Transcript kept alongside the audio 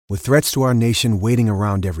With threats to our nation waiting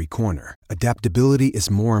around every corner, adaptability is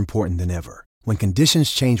more important than ever. When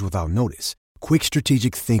conditions change without notice, quick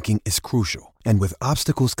strategic thinking is crucial. And with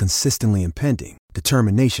obstacles consistently impending,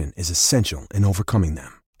 determination is essential in overcoming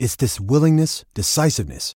them. It's this willingness,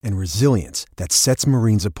 decisiveness, and resilience that sets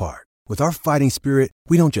Marines apart. With our fighting spirit,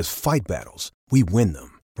 we don't just fight battles, we win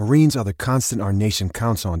them. Marines are the constant our nation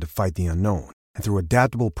counts on to fight the unknown. And through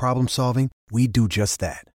adaptable problem solving, we do just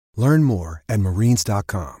that. Learn more at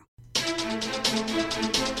marines.com.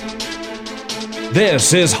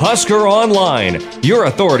 This is Husker Online, your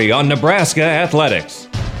authority on Nebraska athletics.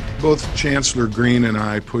 Both Chancellor Green and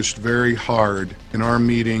I pushed very hard in our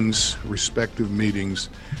meetings, respective meetings,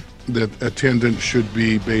 that attendance should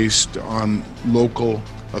be based on local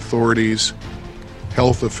authorities,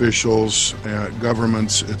 health officials,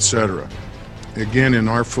 governments, etc. Again, in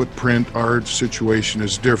our footprint, our situation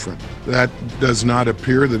is different. That does not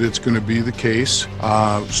appear that it's going to be the case.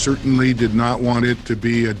 Certainly did not want it to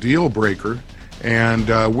be a deal breaker. And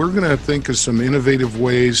we're going to think of some innovative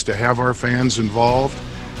ways to have our fans involved.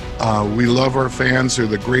 We love our fans. They're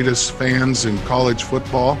the greatest fans in college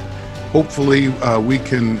football. Hopefully we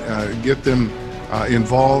can get them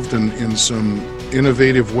involved in some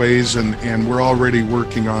innovative ways, and we're already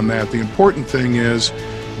working on that. The important thing is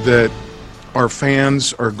that our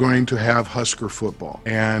fans are going to have Husker football,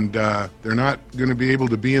 and they're not going to be able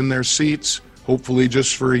to be in their seats, hopefully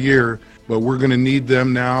just for a year, but we're going to need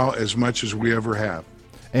them now as much as we ever have.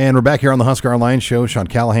 And we're back here on the Husker Online Show. Sean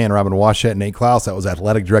Callahan, Robin Washett, Nate Klaus. That was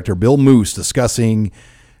Athletic Director Bill Moose discussing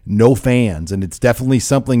no fans. And it's definitely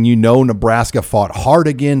something Nebraska fought hard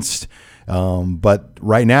against. But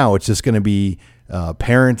right now it's just going to be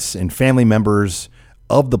parents and family members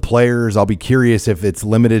of the players. I'll be curious if it's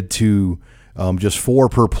limited to just 4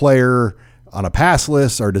 per player on a pass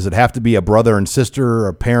list, or does it have to be a brother and sister or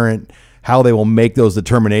a parent, how they will make those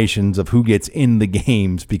determinations of who gets in the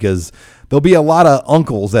games, because there'll be a lot of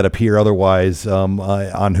uncles that appear otherwise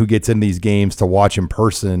on who gets in these games to watch in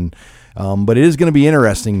person. But it is going to be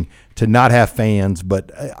interesting to not have fans,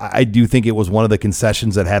 but I do think it was one of the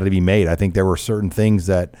concessions that had to be made. I think there were certain things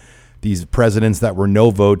that these presidents that were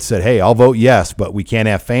no votes said, hey, I'll vote yes, but we can't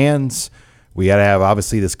have fans. We got to have,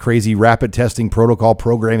 obviously, this crazy rapid testing protocol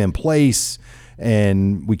program in place,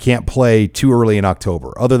 and we can't play too early in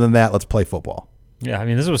October. Other than that, let's play football. Yeah, I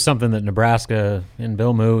mean, this was something that Nebraska and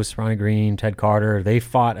Bill Moose, Ronnie Green, Ted Carter, they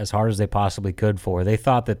fought as hard as they possibly could for. They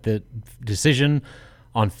thought that the decision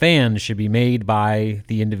on fans should be made by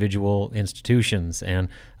the individual institutions and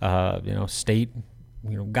state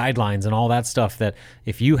guidelines and all that stuff, that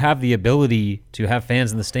if you have the ability to have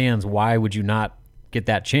fans in the stands, why would you not get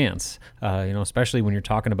that chance? Especially when you're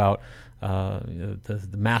talking about the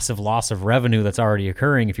massive loss of revenue that's already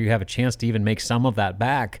occurring. If you have a chance to even make some of that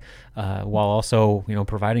back, while also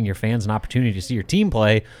providing your fans an opportunity to see your team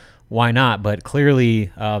play, why not? But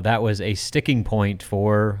clearly that was a sticking point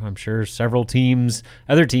for, I'm sure, several teams,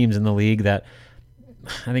 other teams in the league, that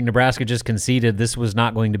I think Nebraska just conceded this was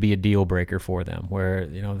not going to be a deal breaker for them, where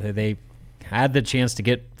they had the chance to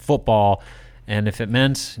get football. And if it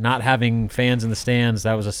meant not having fans in the stands,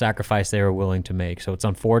 that was a sacrifice they were willing to make. So it's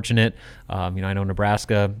unfortunate. I know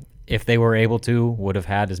Nebraska, if they were able to, would have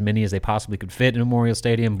had as many as they possibly could fit in Memorial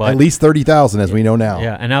Stadium. But at least 30,000, as we know now.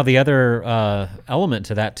 Yeah, and now the other element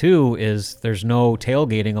to that, too, is there's no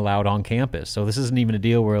tailgating allowed on campus. So this isn't even a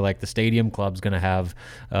deal where, like, the stadium club's going to have,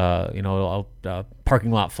 a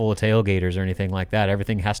parking lot full of tailgaters or anything like that.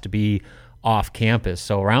 Everything has to be off campus.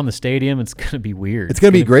 So around the stadium, it's going to be weird. It's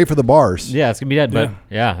going to be great for the bars. Yeah, it's going to be dead. But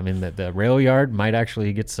yeah, I mean, the rail yard might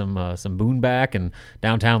actually get some boon back, and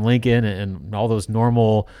downtown Lincoln and all those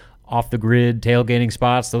normal off the grid tailgating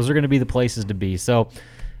spots. Those are going to be the places to be. So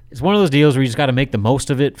it's one of those deals where you just got to make the most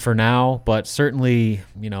of it for now, but certainly,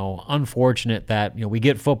 unfortunate that, we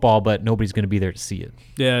get football, but nobody's going to be there to see it.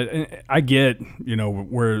 Yeah, I get,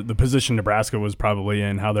 where the position Nebraska was probably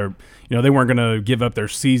in, how they're, they weren't going to give up their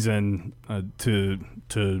season to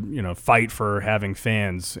fight for having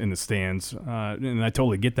fans in the stands. And I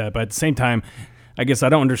totally get that. But at the same time, I guess I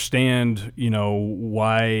don't understand,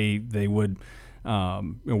 why they would –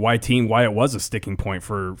 why it was a sticking point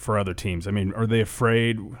for other teams. I mean, are they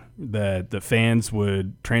afraid that the fans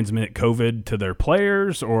would transmit COVID to their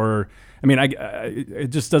players? Or, I mean, it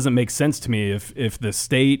just doesn't make sense to me if the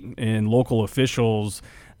state and local officials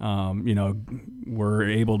were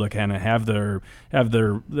able to kind of have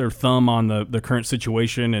their thumb on the current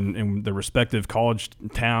situation and the respective college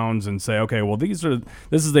towns and say, okay, well, this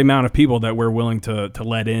is the amount of people that we're willing to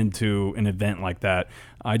let into an event like that.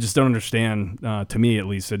 I just don't understand. To me, at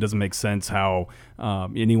least, it doesn't make sense how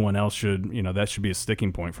anyone else should. That should be a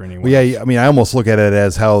sticking point for anyone. Well, yeah, I mean, I almost look at it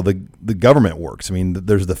as how the government works. I mean,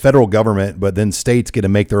 there's the federal government, but then states get to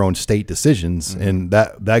make their own state decisions, and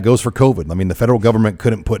that goes for COVID. I mean, the federal government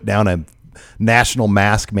couldn't put down a national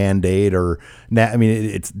mask mandate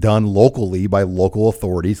it's done locally by local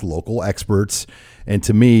authorities, local experts. And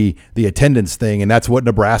to me, the attendance thing, and that's what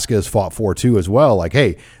Nebraska has fought for too as well. Like,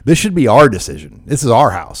 hey, this should be our decision. This is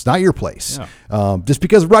our house, not your place. Yeah. Just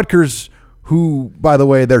because Rutgers, who, by the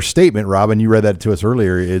way, their statement, Robin, you read that to us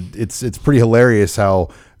earlier, it's pretty hilarious how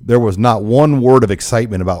there was not one word of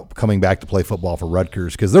excitement about coming back to play football for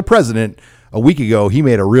Rutgers, because their president a week ago, he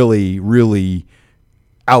made a really, really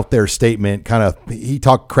out there statement. He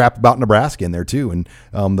talked crap about Nebraska in there too, and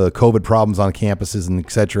the COVID problems on campuses and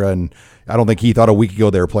et cetera. And I don't think he thought a week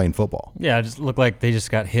ago they were playing football. Yeah, it just looked like they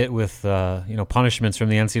just got hit with punishments from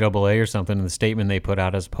the NCAA or something in the statement they put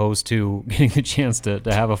out, as opposed to getting a chance to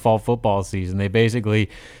have a fall football season. They basically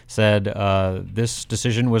said this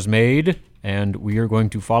decision was made and we are going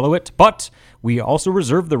to follow it, but we also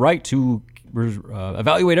reserve the right to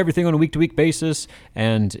evaluate everything on a week-to-week basis,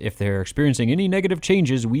 and if they're experiencing any negative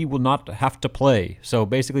changes, we will not have to play. So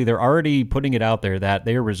basically, they're already putting it out there that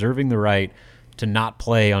they are reserving the right to not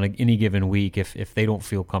play on any given week if they don't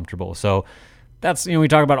feel comfortable. So that's, we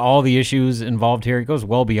talk about all the issues involved here. It goes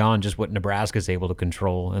well beyond just what Nebraska is able to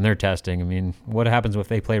control and their testing. I mean, what happens if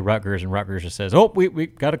they play Rutgers and Rutgers just says, oh, we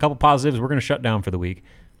got a couple positives, we're going to shut down for the week.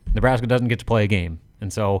 Nebraska doesn't get to play a game.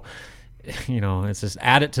 And so it's just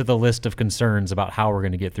add it to the list of concerns about how we're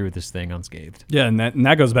going to get through this thing unscathed. Yeah, and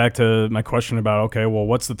that goes back to my question about, okay, well,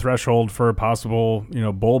 what's the threshold for a possible,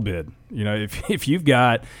 bowl bid? If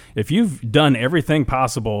you've done everything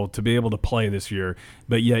possible to be able to play this year,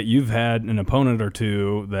 but yet you've had an opponent or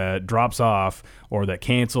two that drops off or that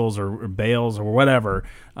cancels or bails or whatever,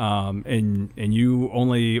 and you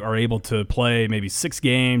only are able to play maybe 6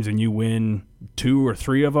 games and you win 2 or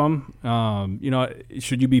 3 of them,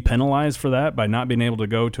 should you be penalized for that by not being able to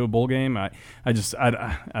go to a bowl game? I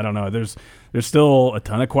don't know. There's still a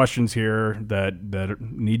ton of questions here that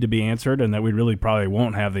need to be answered, and that we really probably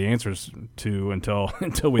won't have the answers to until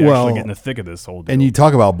we actually get in the thick of this whole deal. And you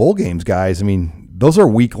talk about bowl games, guys. I mean, those are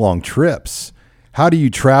week-long trips. How do you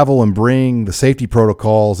travel and bring the safety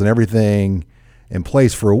protocols and everything in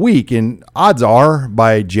place for a week? And odds are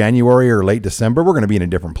by January or late December, we're going to be in a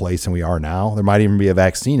different place than we are now. There might even be a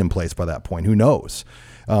vaccine in place by that point. Who knows?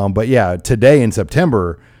 But yeah, today in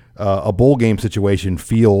September, a bowl game situation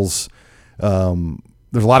feels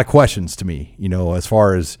there's a lot of questions to me, as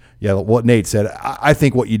far as what Nate said. I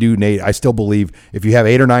think what you do, Nate, I still believe if you have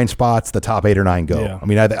 8 or 9 spots, the top 8 or 9 go. Yeah. I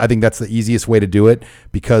mean, I think that's the easiest way to do it,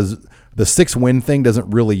 because the 6-win thing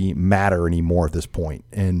doesn't really matter anymore at this point.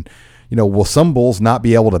 And will some bowls not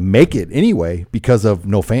be able to make it anyway because of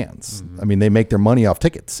no fans? Mm-hmm. I mean, they make their money off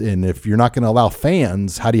tickets, and if you're not going to allow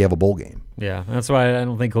fans, how do you have a bowl game? Yeah, that's why I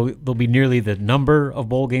don't think there'll be nearly the number of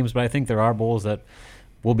bowl games, but I think there are bowls that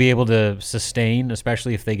will be able to sustain,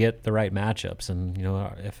 especially if they get the right matchups, and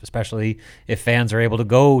especially if fans are able to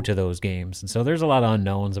go to those games. And so there's a lot of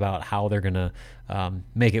unknowns about how they're going to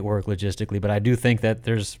make it work logistically, but I do think that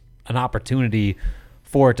there's an opportunity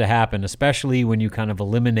for it to happen, especially when you kind of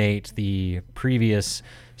eliminate the previous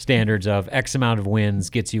standards of X amount of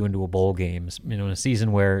wins gets you into a bowl game. In a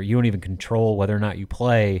season where you don't even control whether or not you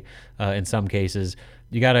play, in some cases,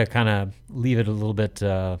 you got to kind of leave it a little bit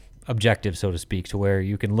objective, so to speak, to where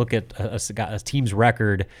you can look at a team's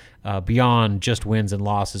record beyond just wins and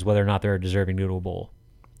losses, whether or not they're deserving to go to a bowl.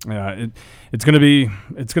 Yeah, it's gonna be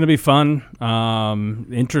fun,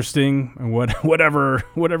 interesting, whatever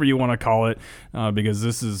you want to call it, because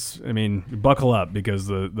this is, buckle up, because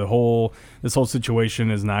this whole situation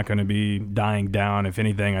is not going to be dying down. If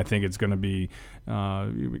anything, I think it's going to be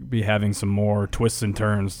having some more twists and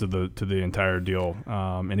turns to the entire deal.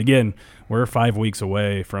 And again, we're 5 weeks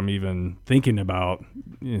away from even thinking about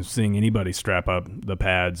seeing anybody strap up the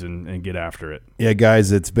pads and get after it. Yeah,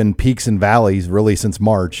 guys, it's been peaks and valleys really since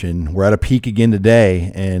March, and we're at a peak again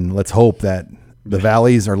today. And let's hope that the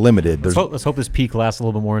valleys are limited. Let's hope this peak lasts a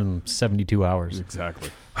little bit more than 72 hours. Exactly.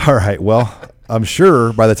 All right. Well, I'm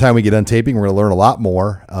sure by the time we get done taping, we're going to learn a lot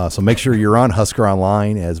more. So make sure you're on Husker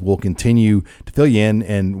Online, as we'll continue to fill you in,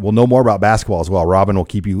 and we'll know more about basketball as well. Robin will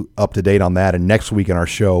keep you up to date on that. And next week on our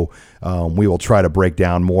show, we will try to break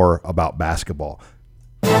down more about basketball.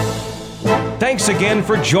 Thanks again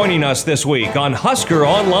for joining us this week on Husker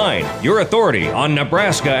Online, your authority on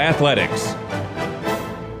Nebraska athletics.